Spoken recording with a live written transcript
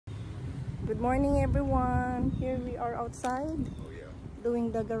morning, everyone. Here we are outside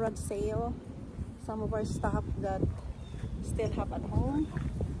doing the garage sale. Some of our stuff that still have at home.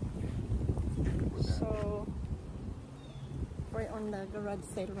 So we're on the garage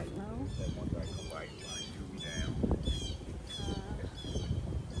sale right now.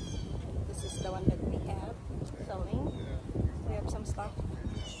 This is the one that we have selling. We have some stuff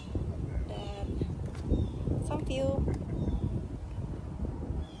and some few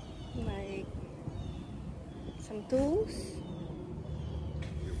like some tools,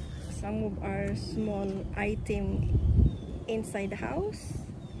 some of our small item inside the house,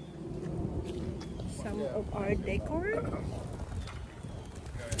 some of our decor,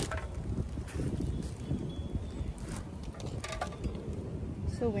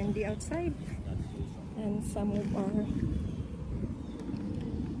 so windy outside, and some of our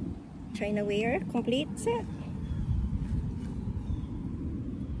Chinaware complete set.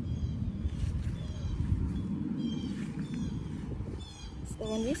 So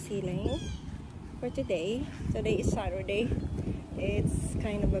only ceiling for today. Today is Saturday. It's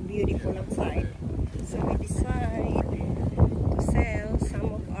kind of a beautiful outside, so we decide to sell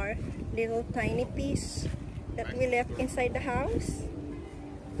some of our little tiny piece that we left inside the house.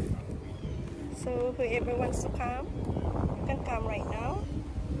 So whoever wants to come, you can come right now.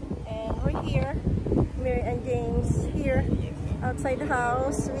 And we're here, Mary and James here outside the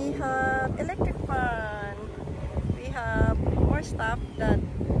house. We have electric fan. We have more stuff that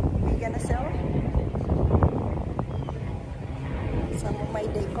we're gonna sell. Some of my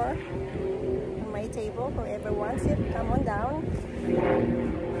decor on my table. Whoever wants it, come on down.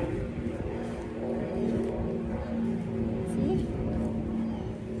 See?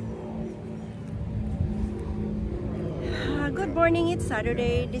 Good morning, it's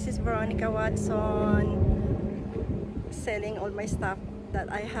Saturday. This is Veronica Watson selling all my stuff that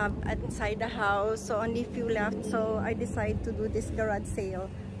I have inside the house. So only few left, so I decided to do this garage sale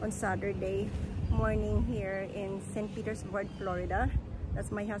on Saturday morning here in St. Petersburg, Florida. That's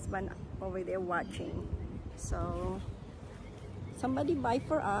my husband over there watching. So somebody buy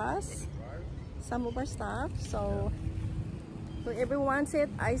for us some of our stuff. So whoever wants it,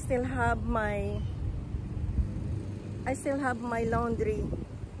 I still have my laundry.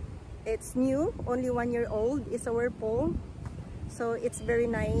 It's new, only 1 year old. It's a Whirlpool, so it's very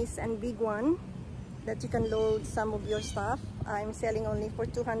nice and big one that you can load some of your stuff. I'm selling only for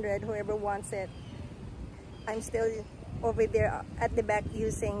 $200. Whoever wants it, I'm still over there at the back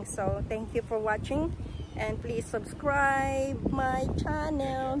using. So thank you for watching, and please subscribe my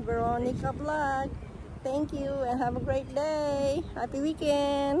channel, Veronica Vlog. Thank you and have a great day. Happy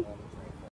weekend.